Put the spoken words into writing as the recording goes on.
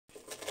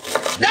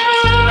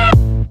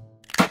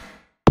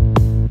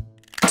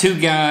Two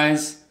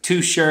guys,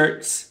 two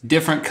shirts,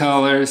 different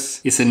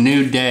colors. It's a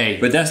new day.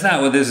 But that's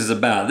not what this is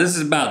about. This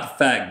is about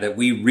the fact that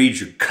we read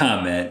your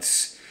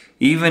comments,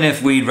 even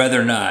if we'd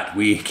rather not.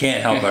 We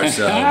can't help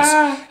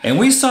ourselves. And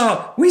we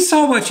saw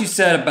what you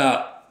said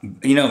about,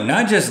 you know,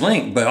 not just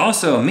Link, but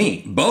also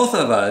me. Both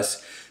of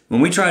us,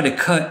 when we tried to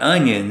cut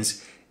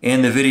onions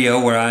in the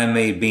video where I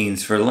made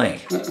beans for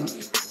Link.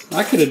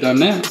 I could have done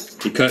that.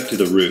 He cut to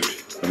the root.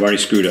 I've already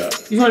screwed up.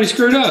 You've already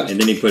screwed up. And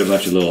then he put a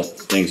bunch of little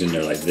things in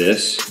there like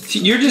this. See,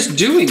 you're just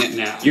doing it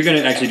now. You're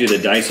gonna actually do the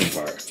dicing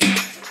part.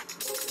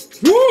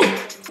 Woo!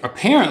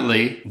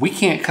 Apparently, we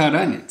can't cut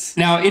onions.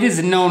 Now, it is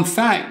a known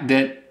fact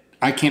that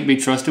I can't be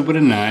trusted with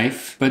a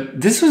knife, but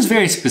this was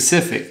very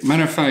specific.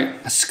 Matter of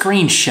fact, I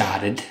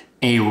screenshotted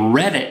a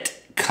Reddit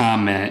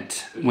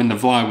comment when the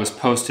vlog was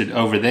posted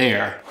over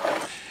there.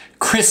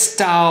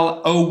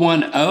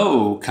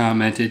 Crystal010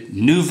 commented,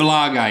 new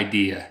vlog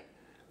idea.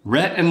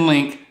 Rhett and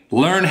Link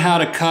learn how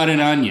to cut an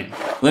onion.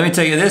 Let me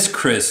tell you this,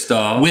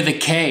 Crystal. With a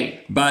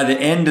K. By the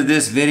end of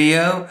this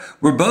video,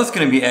 we're both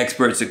gonna be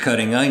experts at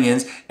cutting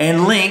onions,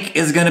 and Link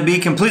is gonna be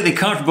completely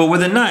comfortable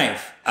with a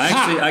knife.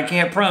 Actually, I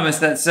can't promise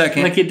that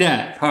second Look at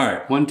that.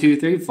 part. 1, 2,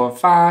 3, 4,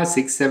 5,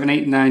 6, 7,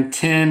 8, 9,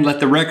 10. Let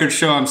the record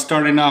show I'm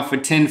starting off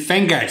with 10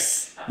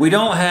 fingers. We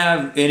don't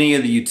have any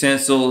of the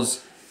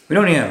utensils. We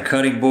don't even have a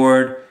cutting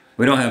board.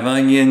 We don't have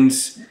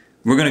onions.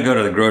 We're gonna go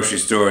to the grocery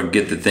store and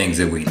get the things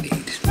that we need.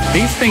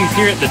 These things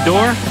here at the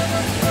door,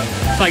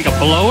 it's like a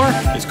blower.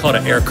 It's called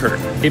an air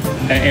curtain.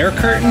 An air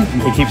curtain?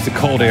 It keeps the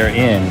cold air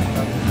in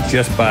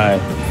just by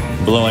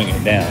blowing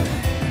it down.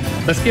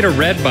 Let's get a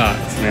red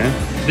box, man.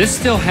 This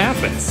still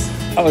happens.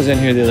 I was in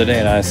here the other day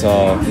and I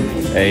saw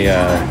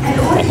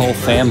a whole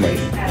family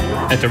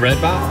At the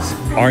red box?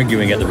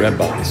 arguing at the red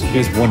box. It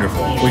was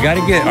wonderful. We got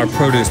to get our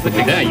produce. Look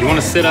at that. You want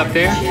to sit up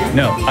there?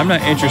 No, I'm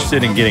not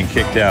interested in getting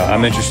kicked out.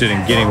 I'm interested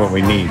in getting what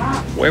we need.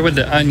 Where would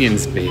the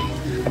onions be?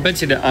 I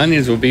bet you the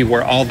onions would be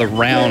where all the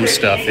round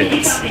stuff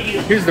is.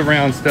 Here's the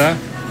round stuff.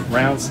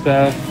 Round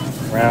stuff.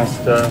 Round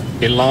stuff.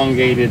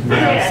 Elongated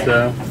round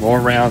stuff. More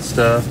round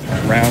stuff.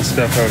 Round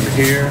stuff over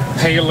here.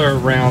 Paler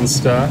round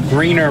stuff.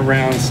 Greener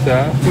round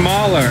stuff.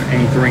 Smaller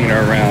and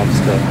greener round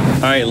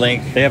stuff. All right,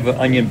 Link, they have an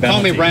onion bounty.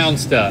 Call me round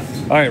stuff.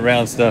 All right,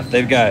 round stuff.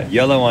 They've got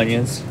yellow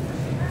onions,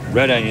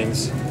 red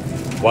onions,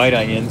 white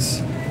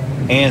onions,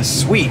 and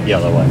sweet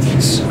yellow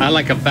onions. I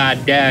like a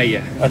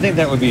Vidalia. I think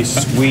that would be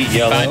sweet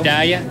yellow.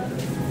 Vidalia?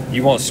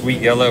 You want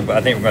sweet yellow, but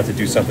I think we're going to have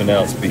to do something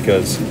else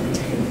because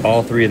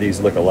all three of these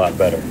look a lot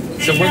better.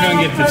 So we're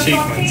gonna get the cheap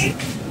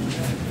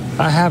ones.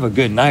 I have a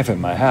good knife at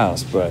my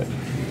house, but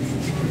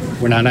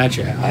We're not at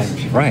your house.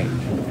 right.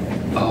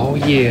 Oh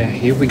yeah,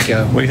 here we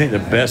go. What do you think the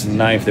best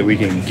knife that we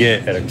can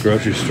get at a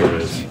grocery store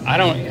is? I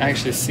don't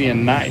actually see a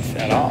knife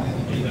at all.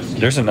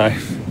 There's a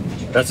knife.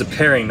 That's a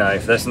paring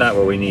knife. That's not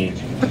what we need.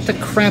 What the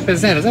crap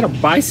is that? Is that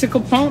a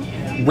bicycle pump?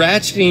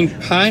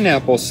 Ratcheting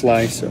pineapple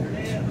slicer.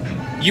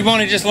 You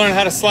want to just learn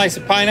how to slice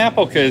a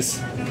pineapple?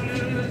 Because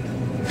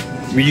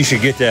You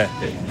should get that.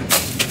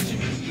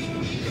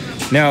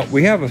 Now,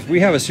 we have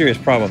a serious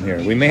problem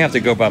here. We may have to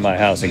go by my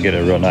house and get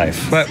a real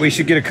knife. But we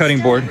should get a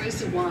cutting board.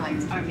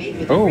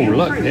 oh,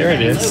 look, there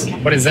it is.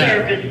 What is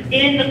that?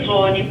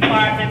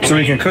 So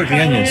we can cook the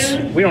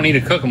onions. We don't need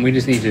to cook them. We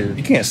just need to.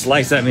 You can't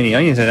slice that many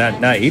onions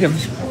and not eat them.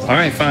 All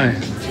right, fine.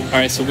 All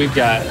right, so we've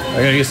got.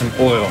 I gotta get some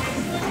oil.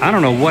 I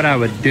don't know what I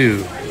would do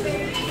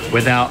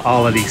without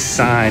all of these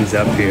signs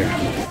up here.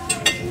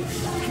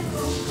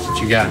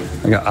 What you got?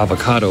 I got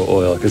avocado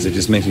oil because it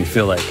just makes me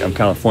feel like I'm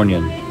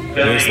Californian.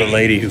 There's the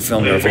lady who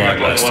filmed our vlog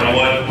last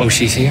time. Oh,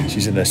 she's here?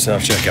 She's in the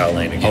self-checkout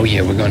lane again. Oh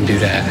yeah, we're gonna do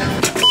that.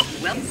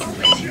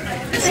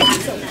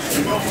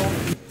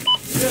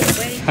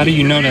 How do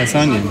you know that's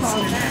onions?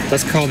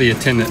 Let's call the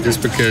attendant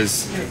just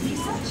because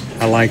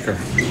I like her.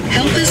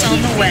 Help is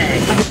on the way.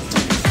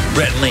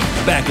 Rhett and Link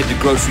back at the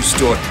grocery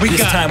store.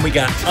 This time we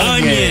got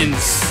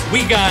onions.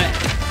 We got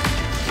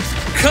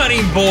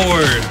cutting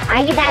board. All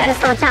right, you guys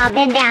just gonna tall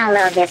bend down a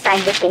little bit so I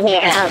can get to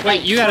here. Oh,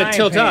 Wait, you gotta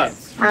tilt up.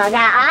 okay,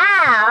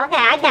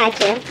 I got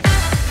you.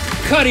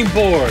 Cutting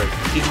board.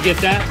 Did you get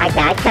that? I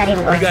got cutting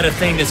We board. got a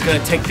thing that's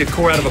gonna take the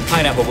core out of a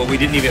pineapple, but we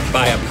didn't even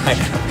buy a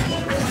pineapple.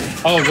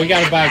 Oh, we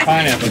gotta buy a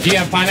pineapple. Do you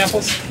have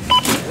pineapples?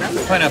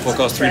 Pineapple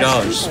costs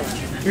 $3.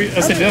 I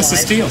said that's a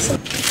steal.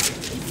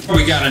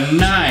 We got a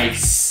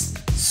nice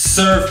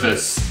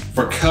surface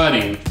for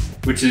cutting,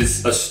 which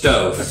is A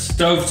stove. a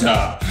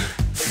stovetop.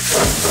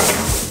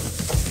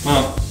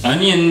 Well,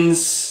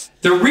 onions.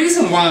 The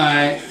reason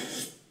why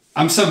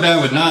I'm so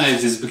bad with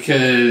knives is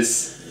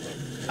because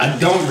I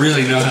don't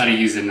really know how to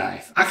use a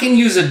knife. I can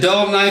use a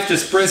dull knife to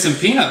spread some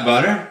peanut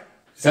butter.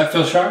 Does that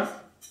feel sharp?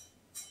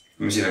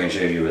 Let me see if I can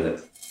shave you with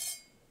it.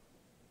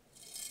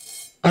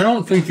 I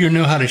don't think you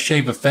know how to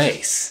shave a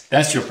face.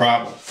 That's your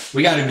problem.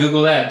 We gotta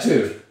Google that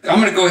too. I'm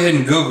gonna go ahead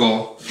and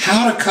Google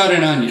how to cut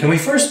an onion. Can we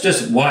first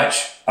just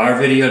watch our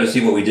video to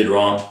see what we did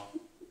wrong?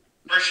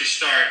 First you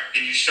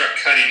start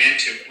cutting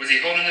into it. Was he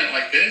holding it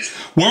like this?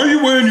 Why are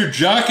you wearing your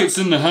jackets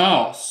in the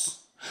house?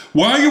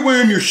 Why are you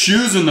wearing your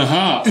shoes in the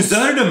house? Is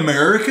that an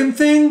American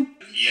thing?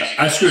 Yes.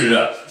 I screwed it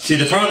up. See,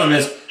 the problem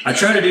is, I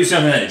tried to do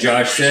something that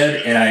Josh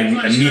said, and I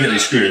immediately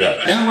screwed it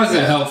up. That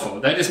wasn't helpful.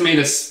 That just made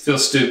us feel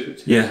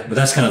stupid. Yeah, but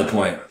that's kind of the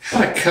point.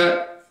 How to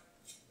cut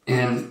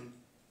an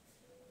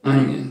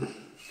onion.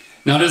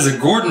 Now there's a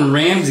Gordon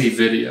Ramsay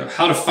video,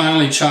 how to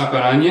finally chop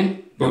an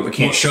onion. But we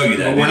can't show you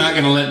that. But we're not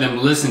going to let them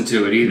listen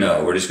to it either.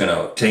 No, we're just going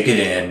to take it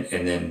in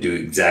and then do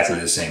exactly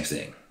the same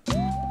thing.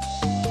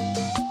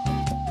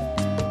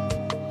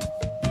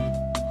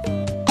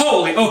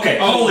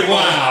 Holy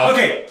wow.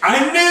 Okay,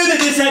 I knew that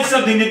this had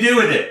something to do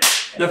with it.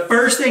 The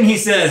first thing he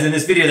says in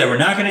this video that we're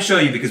not going to show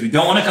you because we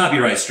don't want a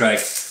copyright strike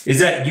is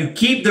that you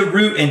keep the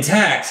root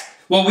intact.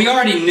 Well, we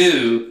already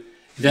knew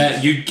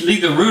that you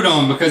leave the root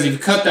on because if you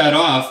cut that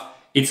off,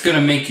 it's going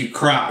to make you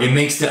cry. It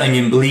makes the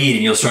onion bleed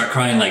and you'll start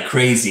crying like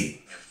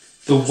crazy.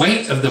 The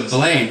weight of the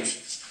blade.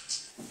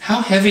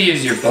 How heavy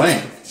is your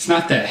blade? It's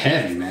not that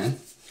heavy, man.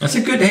 It's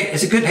a good,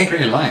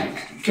 Pretty light.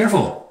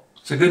 Careful.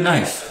 It's a good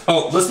knife.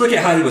 Oh, let's look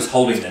at how he was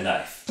holding the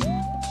knife.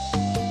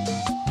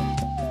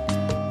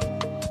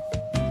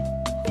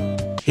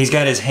 He's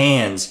got his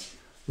hands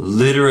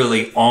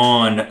literally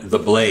on the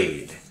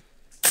blade.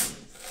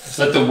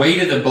 But the weight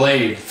of the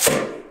blade.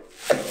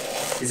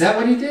 Is that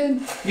what he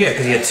did? Yeah,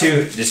 because he had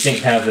two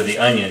distinct halves of the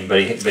onion, but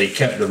he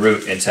kept the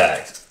root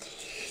intact.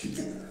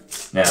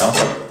 Now,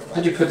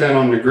 Why'd you put that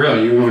on the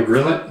grill? You want to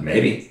grill it?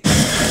 maybe.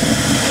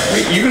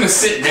 Wait, you gonna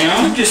sit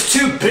down? I'm just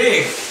too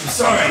big. I'm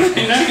sorry.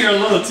 Now you're a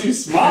little too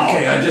small.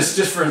 Okay,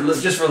 just for a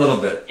little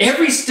bit.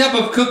 Every step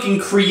of cooking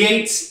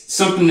creates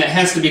something that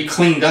has to be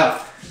cleaned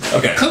up.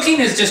 Okay.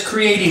 Cooking is just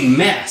creating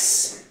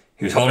mess.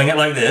 He was holding it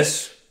like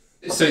this.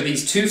 So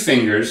these 2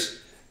 fingers,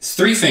 it's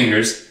 3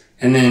 fingers,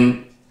 and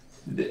then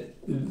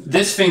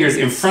this finger's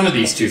in front of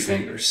these 2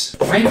 fingers.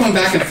 Why are you going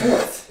back and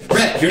forth?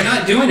 Rhett, you're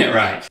not doing it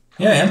right.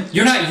 Yeah, I am.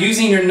 You're not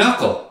using your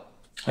knuckle.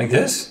 Like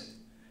this?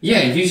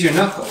 Yeah, use your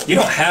knuckle. You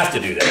don't have to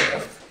do that,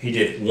 though. He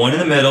did one in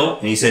the middle,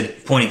 and he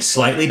said pointing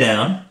slightly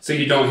down. So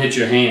you don't hit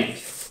your hand.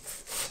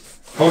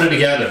 Hold it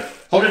together.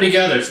 Hold it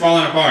together. It's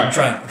falling apart. I'm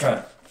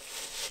trying.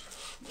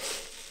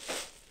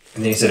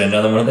 And then he said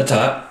another one at the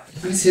top.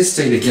 Why does his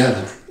stay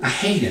together? I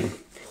hate him.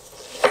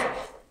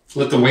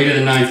 Let the weight of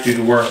the knife do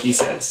the work, he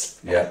says.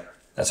 Yeah,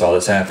 that's all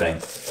that's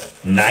happening.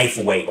 Knife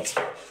weight.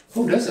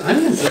 Oh, those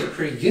onions look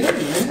pretty good,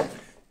 man.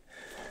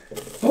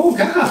 Oh,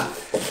 God.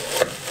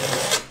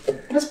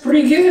 That's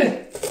pretty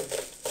good.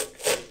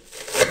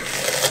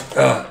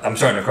 Oh, I'm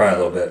starting to cry a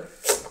little bit.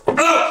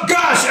 Oh,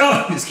 gosh!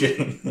 Oh, just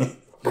kidding.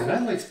 Yeah,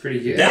 that looks pretty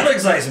good. That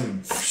looks like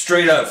some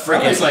straight up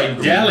freaking looks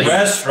like deli.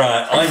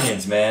 restaurant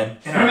onions, man.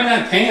 Put them in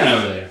that pan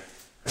over there.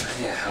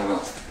 Yeah, I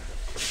will.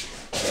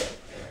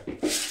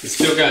 It's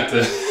still got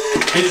the,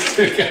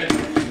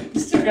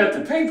 it's still got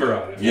the paper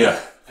on it. Yeah.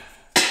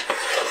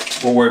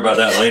 We'll worry about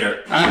that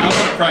later. I want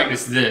to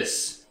practice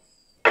this.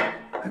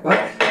 What?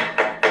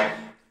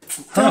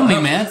 Film me,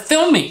 man.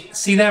 Film me.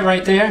 See that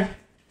right there?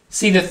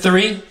 See the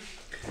 3?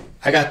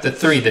 I got the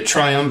 3, the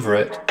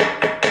triumvirate. Wait,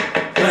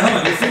 hold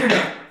on. You figured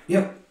out.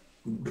 Yep.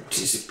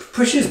 Just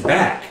push his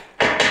back.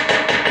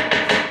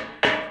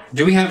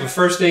 Do we have a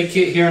first aid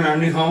kit here in our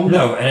new home?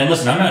 No, and then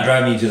listen, I'm not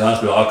driving you to the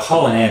hospital. I'll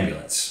call an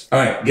ambulance. All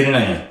right, get an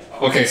onion.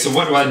 Okay, so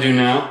what do I do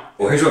now?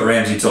 Well, here's what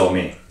Ramsey told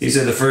me. He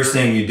said the first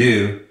thing you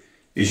do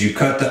is you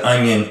cut the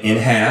onion in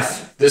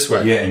half. This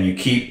way? Yeah, and you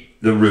keep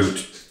the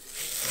root.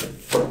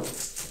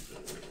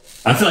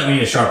 I feel like we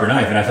need a sharper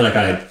knife, and I feel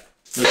like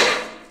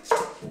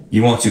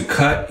you want to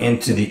cut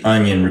into the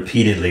onion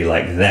repeatedly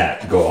like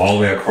that. Go all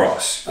the way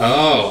across.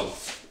 Oh.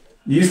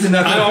 Use the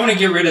knuckle. I want to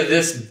get rid of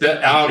this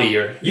bit out of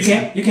here. You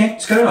can't.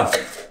 Just cut it off.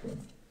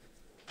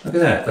 Look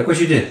at that. Look what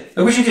you did.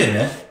 Look what you did,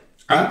 man.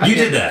 You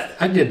did that.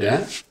 I did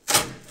that.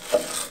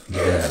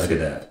 Yeah, look at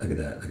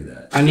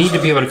that. I need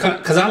to be able to cut,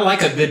 because I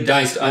like a good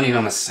diced onion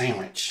on a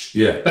sandwich.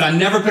 Yeah. But I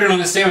never put it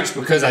on a sandwich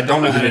because I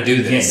don't know how to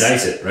do this. You can't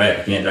dice it, right?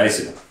 You can't dice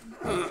it.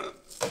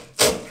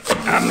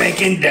 I'm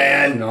making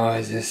dad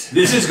noises.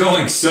 This is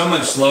going so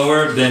much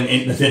slower than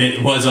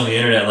it was on the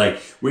internet. Like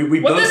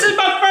we Well, both. this is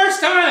my first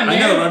time, man. I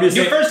know, but I'm just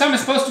Your saying- first time is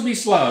supposed to be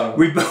slow.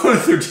 We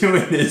both are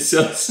doing this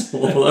so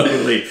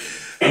slowly.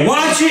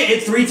 Watch it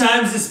at 3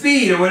 times the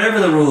speed or whatever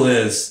the rule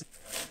is.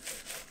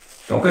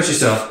 Don't cut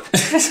yourself.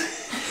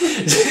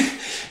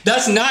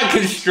 That's not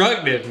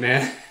constructive,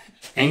 man.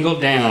 Angle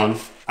down.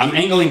 I'm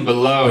angling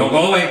below. Don't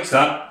go away.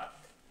 Stop.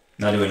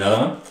 Now do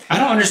another one. I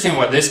don't understand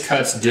what this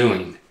cut's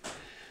doing.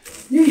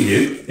 Yeah, you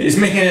do. It's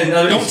making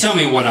another. Don't tell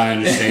me what I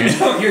understand.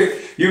 No,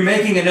 you're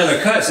making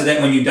another cut so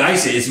that when you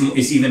dice it,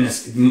 it's even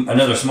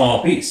another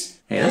small piece.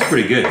 Hey, that's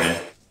pretty good,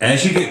 man.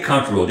 As you get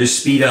comfortable, just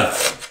speed up.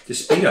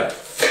 Just speed up.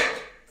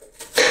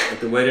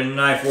 Let the weight of the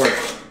knife work.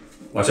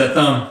 Watch that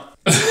thumb.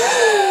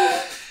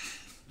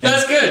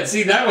 That's good.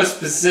 See, that was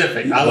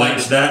specific. I like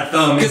Watch that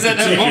thumb in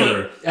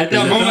particular. At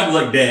that moment, thumb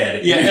looked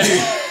dead. Yeah.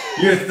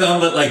 Your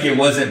thumb looked like it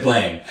wasn't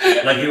playing.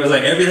 Like it was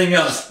like everything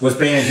else was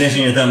paying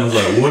attention. Your thumb was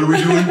like, what are we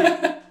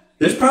doing?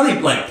 There's probably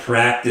like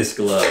practice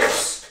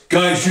gloves.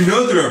 Guys, you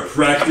know there are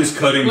practice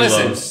cutting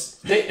gloves.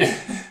 Listen,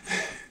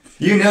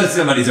 You know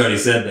somebody's already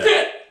said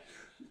that.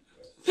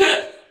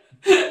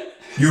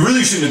 You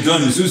really shouldn't have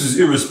done this. This is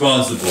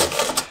irresponsible.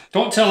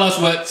 Don't tell us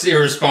what's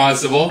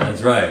irresponsible.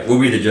 That's right. We'll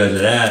be the judge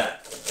of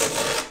that.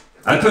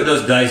 I put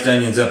those diced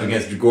onions up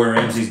against Gordon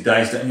Ramsay's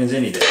diced onions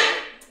any day.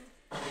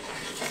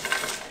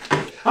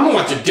 I'm gonna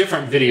watch a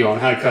different video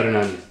on how to cut an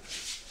onion.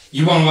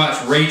 You wanna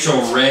watch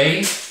Rachel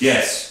Ray?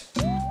 Yes.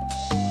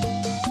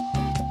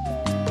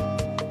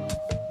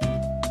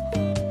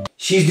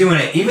 She's doing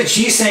it. Even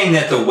she's saying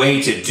that the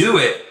way to do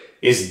it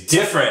is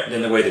different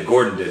than the way that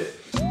Gordon did it.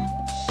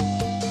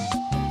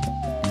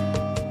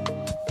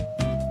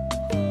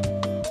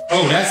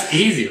 Oh, that's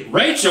easy.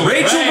 Rachel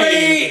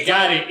Ray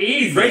got it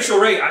easy. Rachel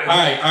Ray. All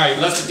right.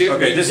 Let's do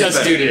this.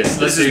 Let's do this.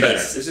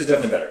 This is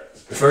definitely better.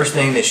 The first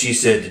thing that she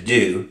said to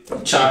do,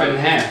 chop it in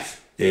half,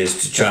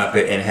 is to chop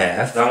it in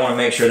half. I want to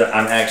make sure that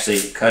I'm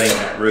actually cutting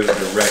that root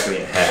directly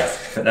in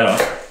half. Cut that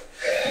off.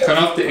 Cut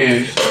off the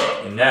end.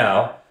 And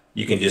now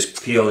you can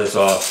just peel this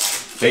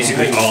off,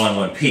 basically all in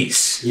one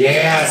piece.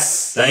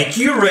 Yes. Thank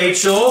you,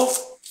 Rachel.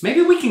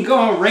 Maybe we can go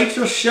on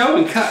Rachel's show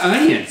and cut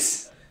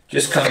onions.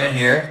 Just come in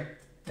here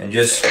and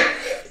just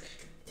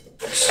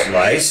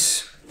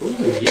slice.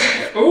 Ooh,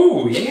 yeah.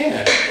 Ooh,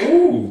 yeah.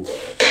 Ooh.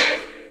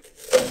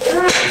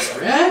 Nice,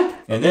 Red.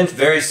 And then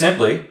very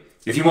simply,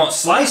 if you want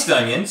sliced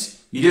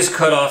onions, you just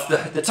cut off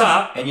the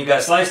top and you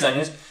got sliced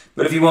onions.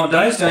 But if you want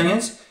diced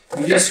onions,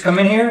 you just come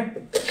in here,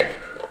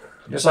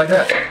 just like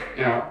that.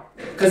 Yeah.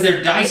 Because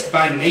they're diced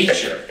by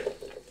nature.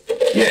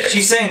 Yeah,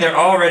 she's saying they're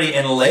already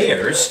in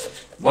layers.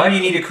 Why do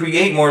you need to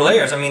create more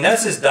layers? I mean,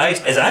 that's as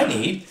diced as I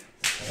need.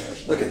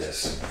 Look at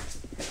this.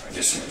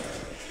 Just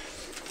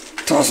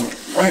toss them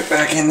right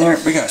back in there.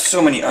 We got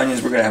so many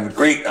onions. We're gonna have a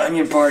great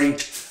onion party.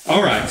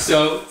 All right,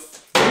 so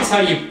that's how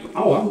you.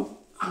 Oh,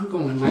 I'm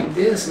going like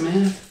this,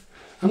 man.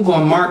 I'm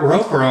going Mark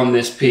Roper on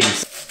this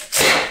piece.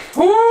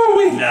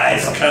 Ooh,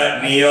 nice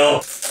cut,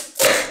 Neil.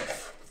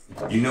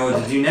 You know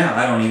what to do now.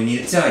 I don't even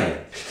need to tell you.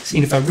 See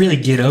if I really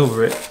get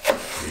over it.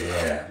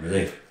 Yeah,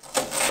 really.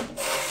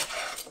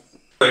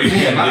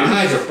 Man, my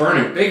eyes are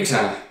burning big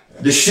time.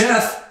 The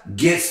chef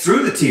gets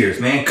through the tears,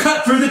 man.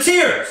 Cut through the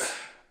tears.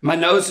 My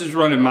nose is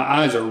running. My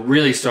eyes are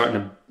really starting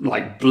to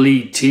like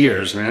bleed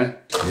tears, man.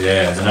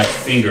 Yeah, it's a nice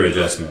finger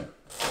adjustment.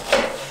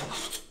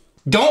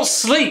 Don't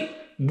sleep.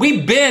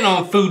 We've been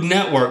on Food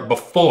Network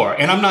before,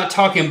 and I'm not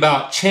talking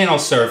about channel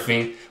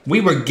surfing.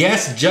 We were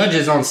guest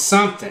judges on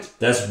something.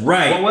 That's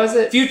right. What was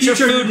it? Future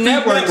Food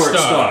Network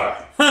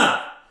star.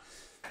 Huh.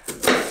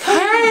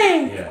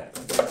 Hey. Yeah.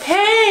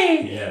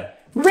 Hey. Yeah.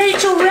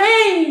 Rachel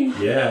Ray.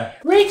 Yeah.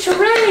 Rachel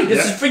Ray.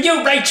 This is for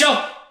you, Rachel.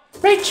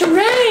 Rachel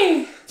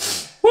Ray.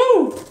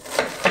 Woo.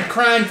 I'm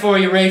crying for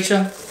you,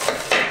 Rachel.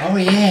 Oh,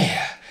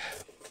 yeah.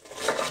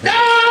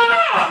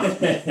 Ah!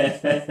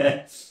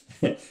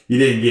 You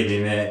didn't get me,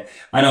 man.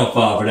 I don't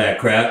fall for that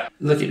crap.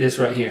 Look at this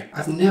right here.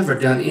 I've never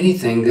done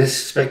anything this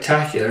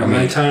spectacular in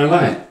my entire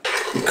life.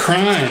 I'm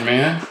crying,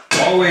 man.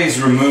 Always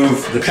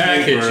remove the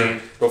Packaging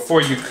paper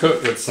before you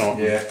cook with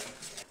something. Yeah.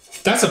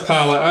 That's a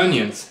pile of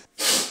onions.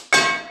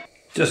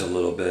 Just a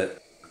little bit.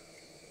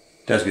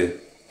 That's good.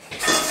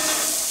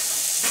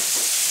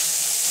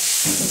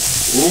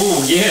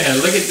 Ooh, yeah,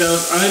 look at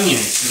those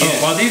onions. Oh,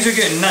 Yeah. while these are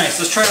getting nice,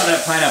 let's try out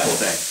that pineapple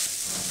thing.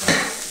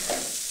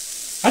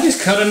 I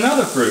just cut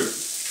another fruit.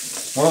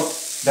 Well,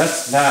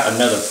 that's not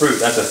another fruit.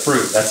 That's a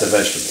fruit. That's a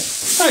vegetable.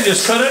 I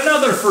just cut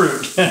another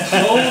fruit.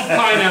 Hold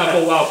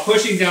pineapple while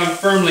pushing down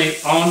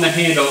firmly on the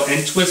handle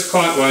and twist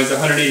clockwise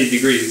 180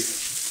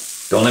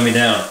 degrees. Don't let me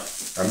down.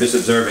 I'm just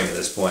observing at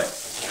this point.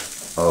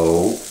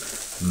 Oh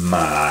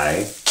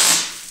my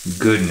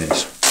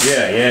goodness.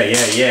 Yeah.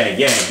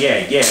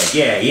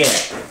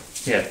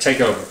 Yeah,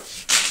 take over.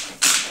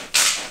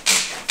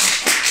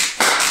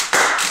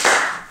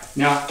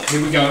 Now,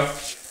 here we go.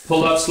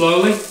 Pull up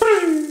slowly.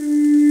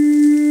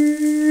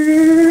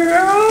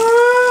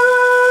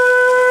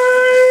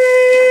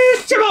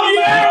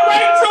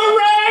 Rachel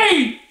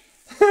Ray!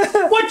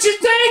 What you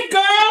think,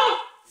 girl?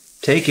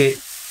 Take it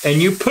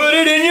and you put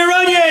it in your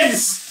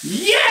onions.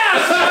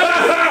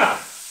 Yeah!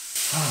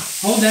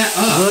 Hold that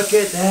up. Look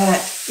at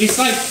that. It's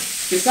like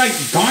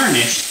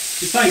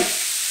garnish. It's like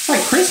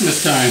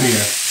Christmas time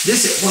here.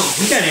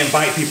 We gotta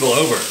invite people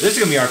over. This is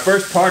gonna be our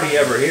first party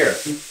ever here.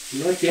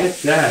 Look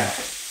at that.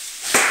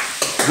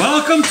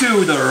 Welcome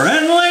to the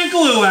rhett&link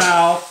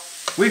luau.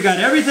 We've got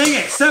everything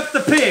except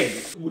the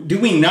pig. Do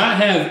we not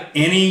have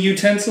any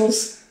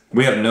utensils?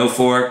 We have no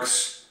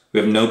forks. We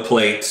have no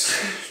plates.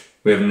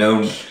 We have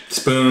no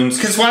spoons.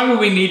 Because why would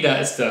we need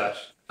that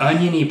stuff?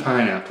 Oniony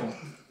pineapple.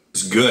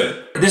 It's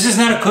good. This is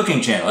not a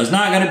cooking channel. It's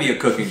not going to be a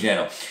cooking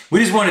channel. We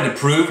just wanted to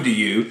prove to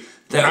you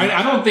that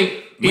I don't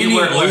think we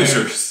weren't anyone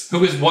losers. who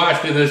has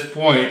watched to this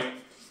point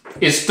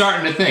is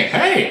starting to think,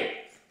 hey,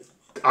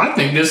 I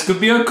think this could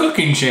be a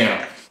cooking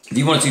channel. If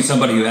you want to see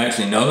somebody who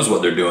actually knows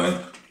what they're doing,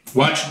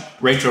 Watch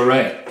Rachel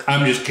Ray.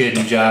 I'm just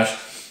kidding, Josh.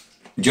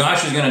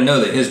 Josh is going to know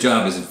that his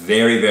job is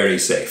very, very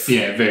safe.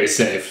 Yeah, very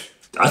safe.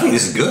 I think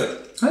this is good.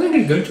 I think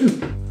it's good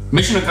too.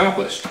 Mission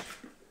accomplished.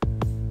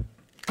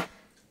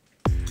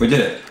 We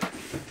did it.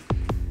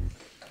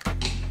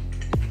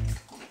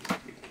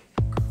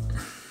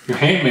 Your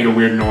hand made a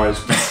weird noise.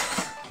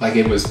 Like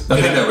it was.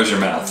 I think that was your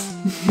mouth.